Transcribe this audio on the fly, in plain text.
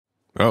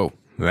Oh,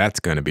 that's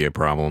going to be a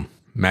problem.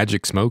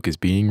 Magic smoke is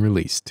being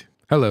released.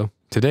 Hello,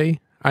 today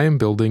I am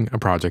building a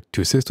project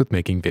to assist with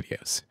making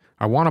videos.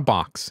 I want a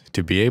box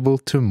to be able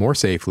to more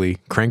safely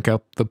crank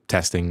up the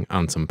testing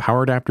on some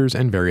power adapters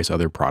and various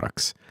other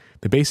products.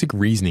 The basic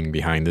reasoning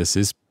behind this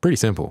is pretty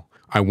simple.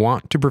 I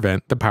want to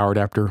prevent the power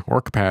adapter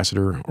or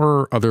capacitor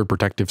or other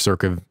protective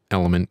circuit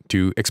element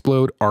to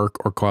explode,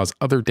 arc, or cause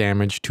other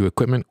damage to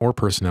equipment or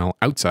personnel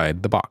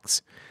outside the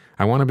box.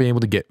 I want to be able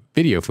to get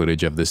video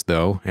footage of this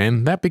though,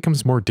 and that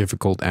becomes more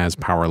difficult as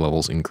power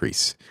levels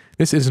increase.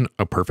 This isn't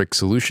a perfect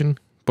solution,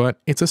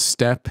 but it's a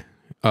step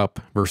up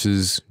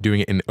versus doing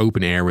it in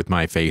open air with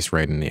my face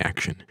right in the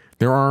action.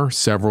 There are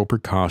several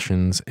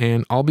precautions,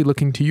 and I'll be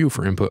looking to you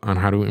for input on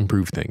how to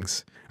improve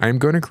things. I am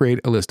going to create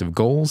a list of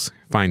goals,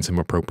 find some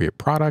appropriate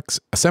products,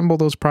 assemble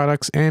those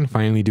products, and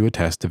finally do a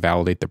test to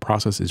validate the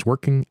process is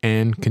working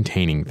and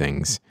containing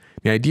things.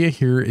 The idea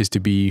here is to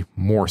be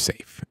more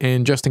safe,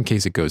 and just in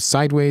case it goes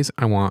sideways,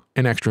 I want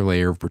an extra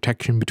layer of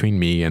protection between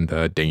me and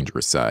the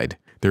dangerous side.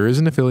 There is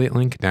an affiliate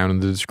link down in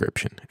the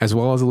description, as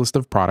well as a list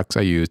of products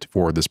I used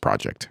for this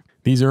project.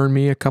 These earn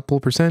me a couple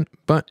 %,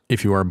 but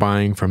if you are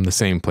buying from the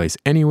same place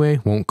anyway,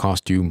 won't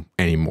cost you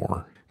any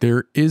more.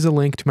 There is a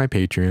link to my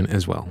Patreon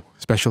as well.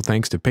 Special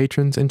thanks to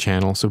patrons and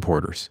channel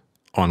supporters.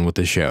 On with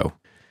the show.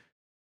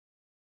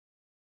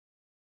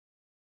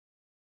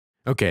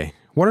 Okay,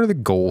 what are the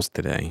goals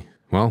today?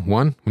 Well,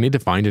 1, we need to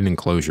find an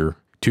enclosure.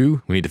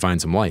 2, we need to find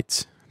some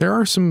lights. There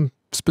are some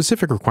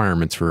specific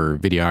requirements for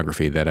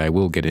videography that I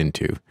will get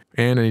into.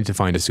 And I need to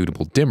find a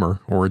suitable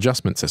dimmer or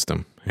adjustment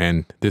system.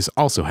 And this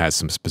also has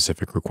some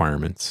specific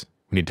requirements.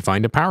 We need to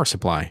find a power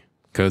supply,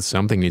 because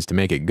something needs to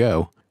make it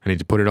go. I need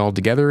to put it all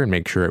together and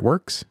make sure it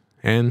works.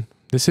 And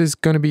this is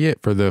going to be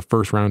it for the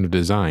first round of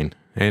design.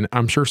 And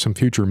I'm sure some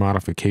future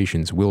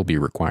modifications will be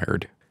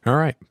required. All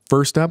right,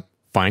 first up,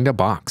 find a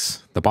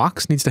box. The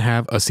box needs to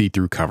have a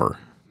see-through cover.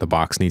 The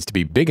box needs to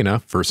be big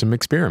enough for some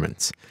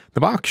experiments.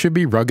 The box should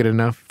be rugged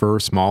enough for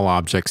small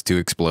objects to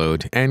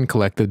explode and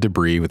collect the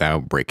debris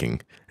without breaking.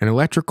 An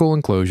electrical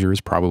enclosure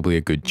is probably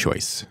a good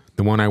choice.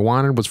 The one I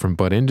wanted was from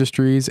Bud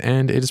Industries,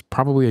 and it is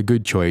probably a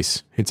good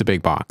choice. It's a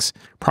big box.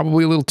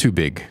 Probably a little too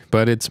big,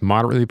 but it's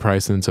moderately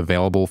priced and it's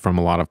available from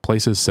a lot of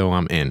places, so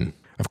I'm in.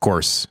 Of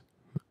course,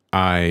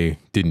 I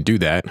didn't do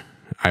that.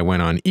 I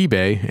went on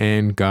eBay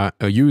and got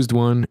a used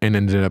one and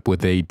ended up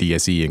with a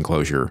DSE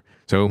enclosure.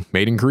 So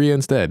made in Korea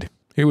instead.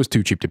 It was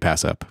too cheap to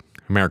pass up.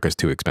 America's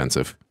too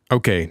expensive.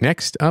 Okay,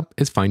 next up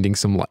is finding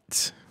some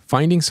lights.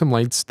 Finding some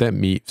lights that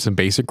meet some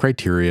basic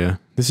criteria.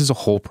 This is a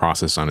whole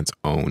process on its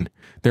own.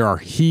 There are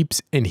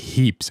heaps and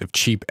heaps of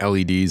cheap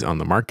LEDs on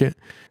the market.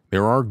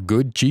 There are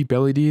good cheap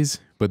LEDs,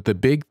 but the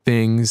big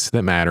things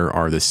that matter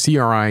are the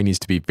CRI needs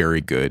to be very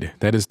good.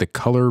 That is the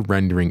color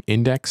rendering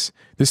index.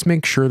 This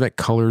makes sure that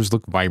colors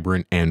look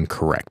vibrant and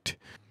correct.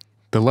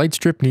 The light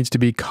strip needs to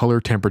be color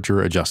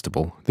temperature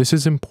adjustable. This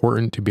is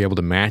important to be able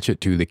to match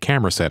it to the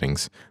camera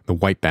settings, the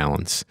white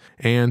balance,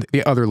 and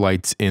the other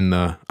lights in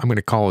the, I'm going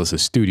to call this a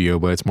studio,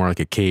 but it's more like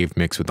a cave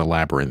mixed with a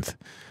labyrinth.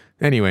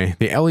 Anyway,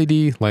 the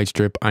LED light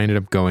strip I ended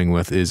up going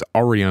with is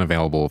already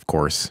unavailable, of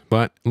course,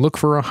 but look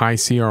for a high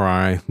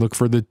CRI, look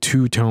for the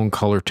two-tone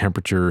color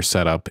temperature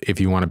setup if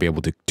you want to be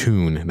able to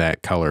tune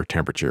that color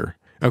temperature.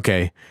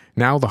 Okay,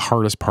 now the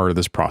hardest part of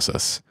this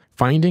process.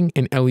 Finding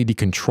an LED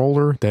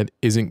controller that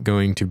isn't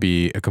going to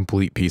be a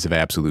complete piece of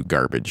absolute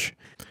garbage.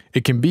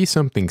 It can be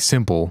something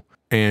simple,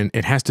 and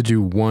it has to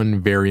do one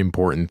very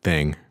important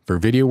thing. For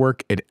video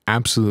work, it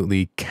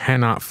absolutely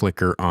cannot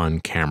flicker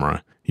on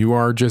camera. You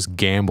are just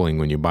gambling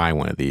when you buy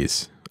one of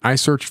these. I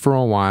searched for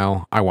a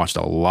while, I watched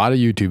a lot of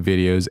YouTube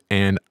videos,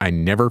 and I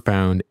never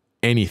found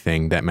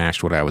anything that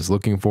matched what I was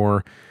looking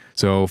for,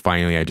 so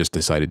finally I just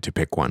decided to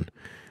pick one.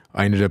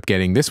 I ended up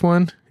getting this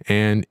one,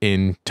 and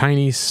in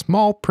tiny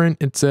small print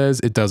it says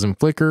it doesn't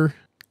flicker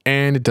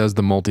and it does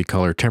the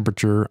multicolor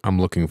temperature I'm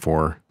looking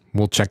for.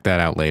 We'll check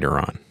that out later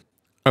on.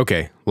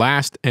 Okay,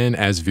 last, and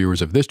as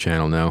viewers of this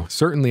channel know,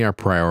 certainly our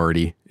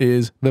priority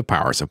is the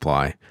power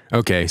supply.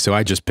 Okay, so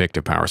I just picked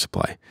a power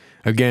supply.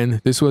 Again,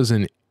 this was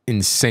an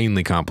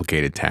insanely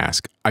complicated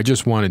task. I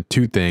just wanted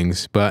 2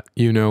 things, but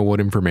you know what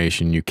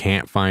information you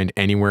can't find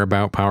anywhere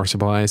about power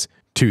supplies?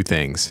 2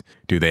 things.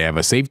 Do they have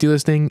a safety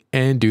listing,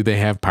 and do they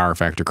have power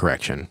factor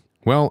correction?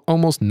 Well,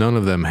 almost none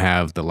of them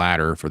have the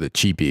latter for the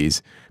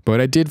cheapies,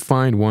 but I did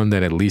find one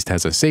that at least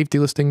has a safety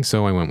listing,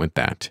 so I went with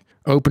that.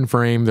 Open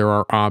frame, there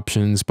are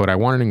options, but I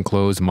want an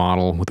enclosed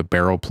model with a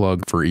barrel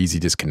plug for easy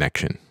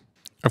disconnection.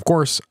 Of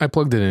course, I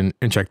plugged it in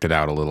and checked it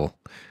out a little.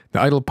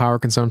 The idle power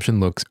consumption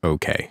looks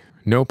okay.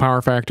 No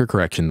power factor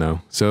correction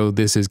though, so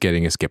this is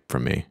getting a skip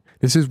from me.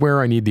 This is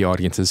where I need the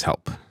audience's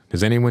help.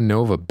 Does anyone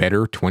know of a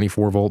better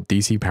 24-volt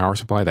DC power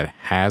supply that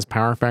has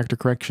power factor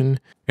correction?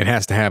 It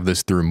has to have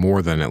this through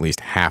more than at least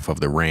half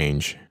of the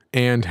range,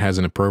 and has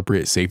an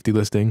appropriate safety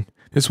listing.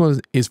 This one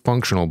is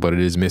functional, but it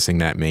is missing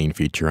that main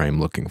feature I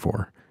am looking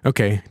for.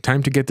 Okay,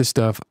 time to get this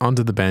stuff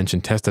onto the bench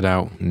and test it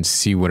out and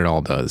see what it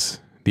all does.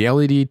 The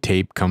LED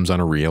tape comes on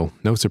a reel,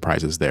 no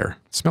surprises there.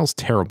 It smells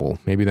terrible,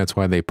 maybe that's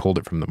why they pulled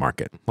it from the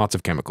market. Lots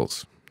of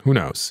chemicals. Who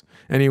knows?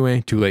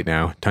 Anyway, too late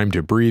now. Time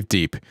to breathe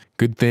deep.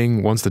 Good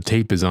thing once the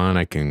tape is on,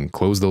 I can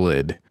close the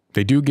lid.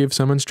 They do give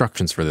some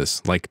instructions for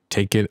this, like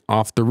take it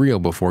off the reel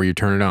before you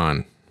turn it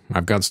on.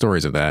 I've got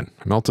stories of that.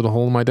 I melted a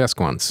hole in my desk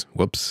once.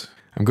 Whoops.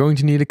 I'm going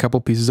to need a couple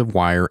pieces of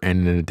wire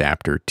and an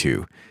adapter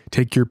too.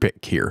 Take your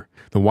pick here.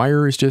 The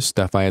wire is just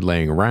stuff I had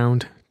laying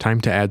around. Time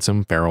to add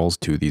some ferrules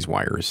to these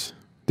wires.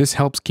 This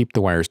helps keep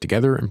the wires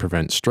together and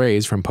prevent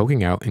strays from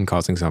poking out and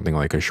causing something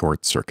like a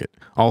short circuit.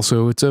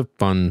 Also, it's a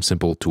fun,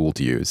 simple tool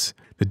to use.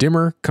 The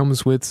dimmer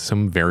comes with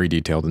some very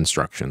detailed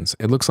instructions.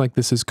 It looks like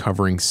this is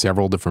covering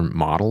several different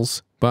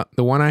models, but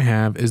the one I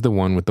have is the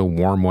one with the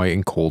warm white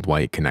and cold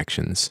white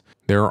connections.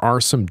 There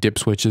are some dip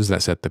switches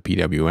that set the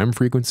PWM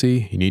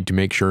frequency. You need to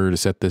make sure to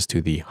set this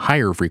to the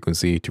higher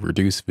frequency to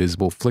reduce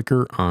visible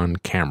flicker on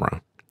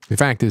camera. The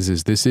fact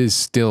is this is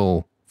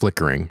still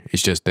flickering.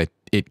 It's just that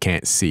it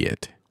can't see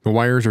it. The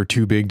wires are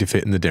too big to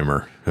fit in the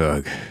dimmer.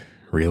 Ugh,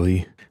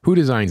 really? Who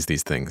designs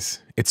these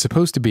things? It's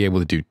supposed to be able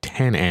to do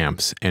 10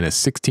 amps and a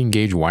 16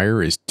 gauge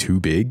wire is too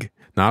big?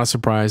 Not a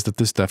surprise that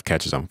this stuff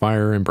catches on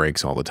fire and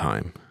breaks all the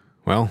time.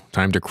 Well,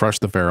 time to crush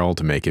the ferrule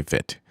to make it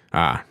fit.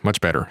 Ah, much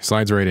better.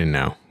 Slides right in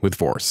now, with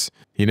force.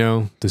 You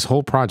know, this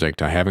whole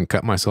project I haven't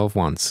cut myself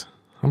once.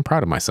 I'm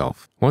proud of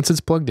myself. Once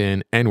it's plugged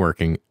in and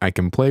working, I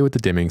can play with the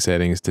dimming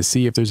settings to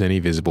see if there's any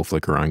visible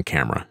flicker on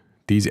camera.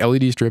 These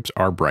LED strips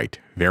are bright,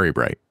 very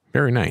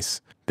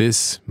nice.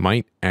 This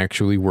might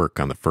actually work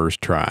on the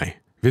first try.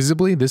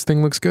 Visibly, this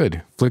thing looks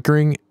good.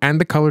 Flickering and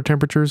the color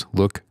temperatures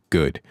look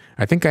good.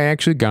 I think I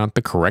actually got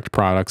the correct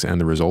products and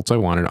the results I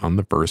wanted on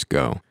the first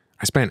go.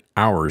 I spent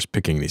hours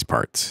picking these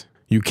parts.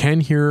 You can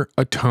hear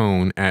a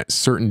tone at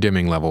certain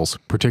dimming levels,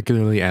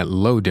 particularly at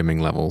low dimming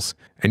levels.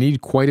 I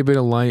need quite a bit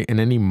of light in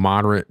any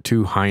moderate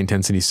to high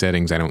intensity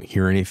settings. I don't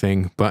hear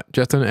anything, but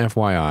just an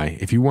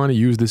FYI, if you want to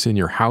use this in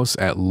your house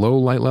at low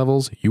light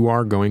levels, you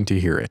are going to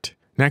hear it.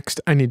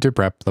 Next, I need to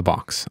prep the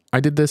box. I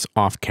did this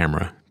off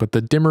camera, but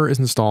the dimmer is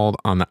installed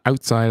on the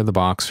outside of the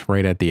box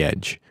right at the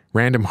edge.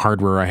 Random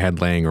hardware I had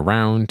laying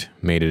around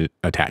made it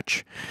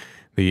attach.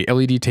 The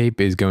LED tape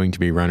is going to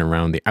be run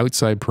around the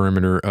outside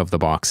perimeter of the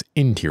box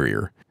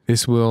interior.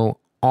 This will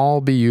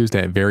all be used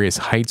at various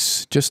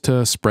heights just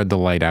to spread the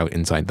light out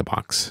inside the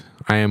box.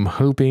 I am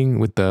hoping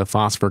with the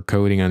phosphor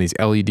coating on these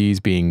LEDs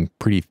being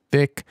pretty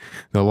thick,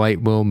 the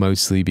light will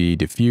mostly be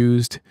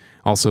diffused.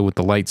 Also, with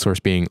the light source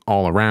being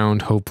all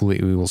around, hopefully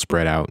it will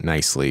spread out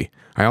nicely.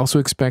 I also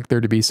expect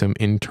there to be some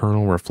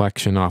internal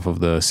reflection off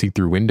of the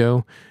see-through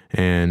window,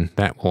 and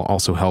that will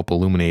also help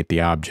illuminate the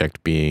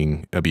object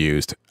being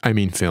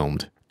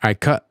filmed. I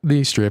cut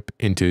the strip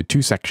into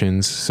 2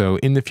 sections, so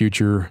in the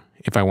future,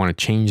 if I want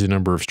to change the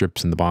number of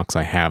strips in the box,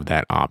 I have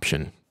that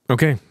option.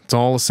 Okay, it's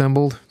all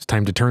assembled. It's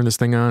time to turn this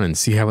thing on and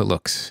see how it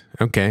looks.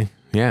 Okay,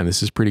 yeah,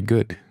 this is pretty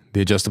good.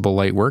 The adjustable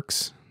light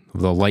works.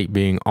 The light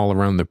being all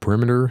around the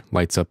perimeter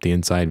lights up the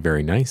inside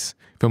very nice.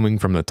 Filming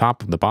from the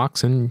top of the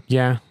box, and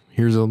yeah,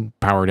 here's a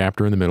power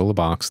adapter in the middle of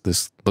the box.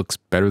 This looks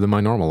better than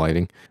my normal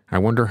lighting. I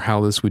wonder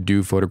how this would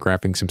do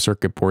photographing some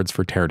circuit boards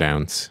for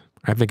teardowns.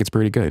 I think it's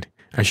pretty good.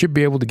 I should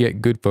be able to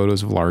get good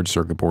photos of large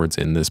circuit boards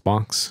in this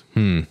box.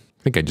 I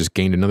think I just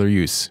gained another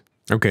use.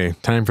 Okay,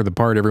 time for the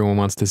part everyone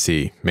wants to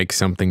see. Make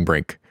something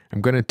break.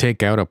 I'm going to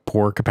take out a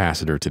poor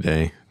capacitor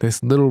today.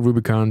 This little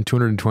Rubicon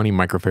 220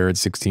 microfarad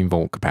 16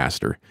 volt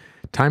capacitor.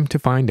 Time to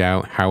find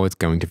out how it's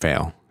going to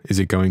fail. Is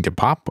it going to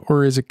pop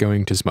or is it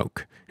going to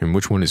smoke? And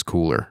which one is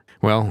cooler?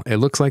 Well, it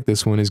looks like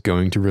this one is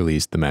going to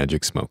release the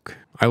magic smoke.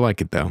 I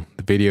like it though.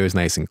 The video is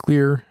nice and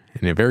clear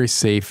and a very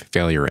safe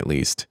failure at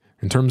least.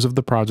 In terms of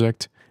the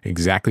project,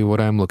 exactly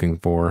what I'm looking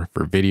for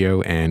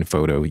video and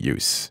photo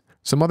use.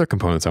 Some other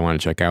components I want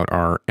to check out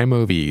are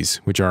MOVs,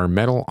 which are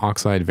metal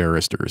oxide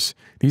varistors.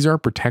 These are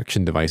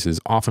protection devices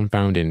often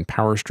found in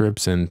power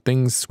strips and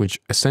things which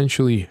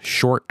essentially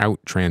short out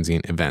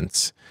transient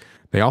events.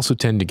 They also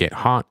tend to get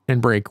hot and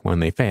break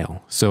when they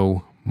fail,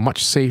 so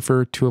much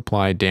safer to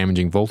apply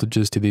damaging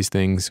voltages to these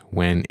things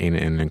when in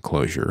an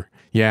enclosure.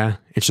 Yeah,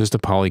 it's just a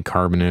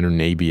polycarbonate or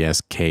an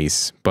ABS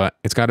case, but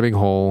it's got a big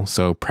hole,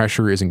 so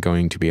pressure isn't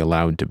going to be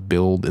allowed to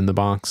build in the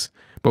box.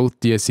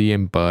 Both DSE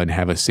and Bud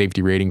have a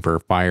safety rating for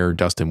fire,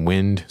 dust, and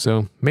wind,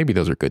 so maybe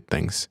those are good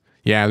things.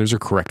 Yeah, there's a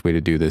correct way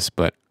to do this,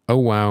 but oh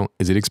wow,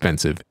 is it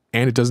expensive,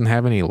 and it doesn't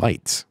have any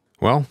lights.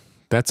 Well,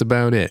 that's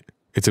about it.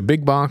 It's a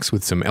big box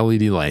with some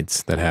LED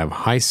lights that have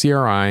high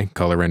CRI,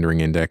 color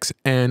rendering index,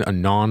 and a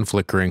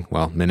non-flickering,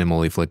 well,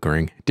 minimally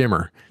flickering,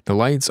 dimmer. The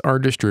lights are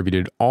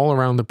distributed all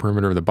around the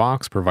perimeter of the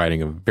box,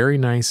 providing a very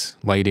nice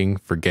lighting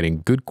for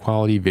getting good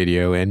quality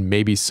video and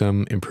maybe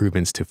some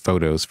improvements to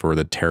photos for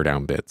the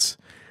teardown bits.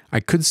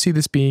 I could see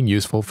this being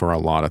useful for a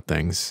lot of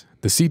things.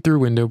 The see-through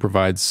window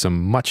provides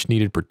some much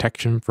needed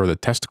protection for the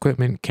test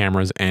equipment,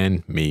 cameras,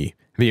 and me.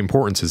 The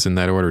importance is in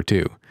that order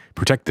too.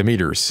 Protect the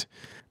meters.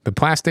 The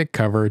plastic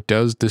cover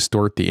does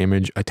distort the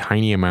image a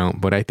tiny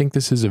amount, but I think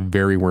this is a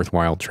very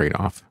worthwhile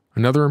trade-off.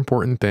 Another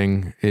important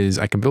thing is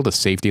I can build a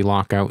safety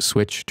lockout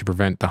switch to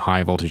prevent the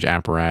high voltage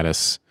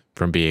apparatus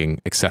from being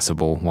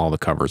accessible while the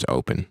cover is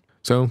open.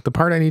 So the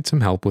part I need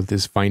some help with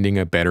is finding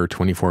a better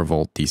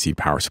 24-volt DC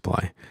power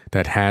supply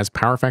that has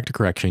power factor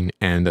correction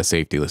and a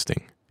safety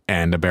listing,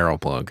 and a barrel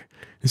plug.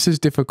 This is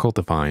difficult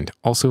to find.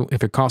 Also,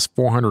 if it costs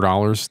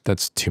 $400,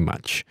 that's too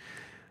much.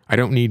 I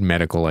don't need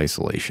medical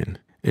isolation.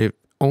 If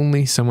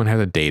only someone had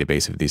a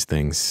database of these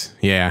things.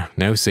 Yeah,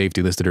 no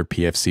safety listed or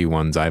PFC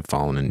ones I've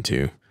fallen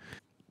into.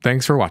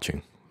 Thanks for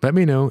watching. Let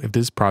me know if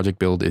this project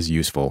build is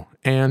useful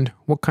and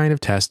what kind of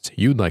tests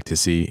you'd like to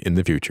see in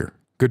the future.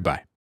 Goodbye.